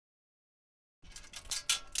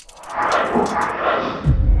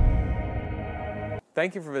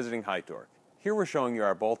Thank you for visiting HYTORC. Here we're showing you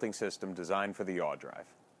our bolting system designed for the yaw drive.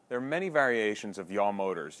 There are many variations of yaw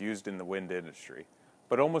motors used in the wind industry,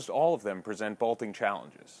 but almost all of them present bolting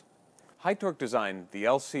challenges. HYTORC designed the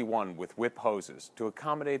LC1 with whip hoses to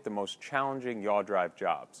accommodate the most challenging yaw drive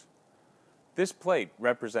jobs. This plate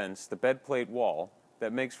represents the bed plate wall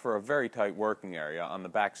that makes for a very tight working area on the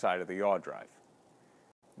back side of the yaw drive.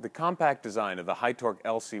 The compact design of the HYTORC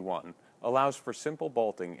LC1 allows for simple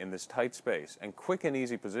bolting in this tight space and quick and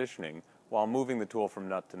easy positioning while moving the tool from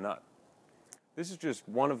nut to nut. This is just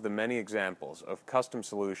one of the many examples of custom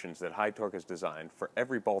solutions that HYTORC has designed for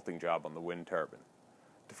every bolting job on the wind turbine.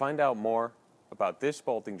 To find out more about this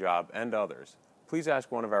bolting job and others, please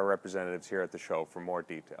ask one of our representatives here at the show for more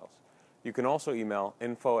details. You can also email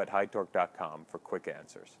info@hytorc.com for quick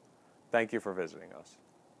answers. Thank you for visiting us.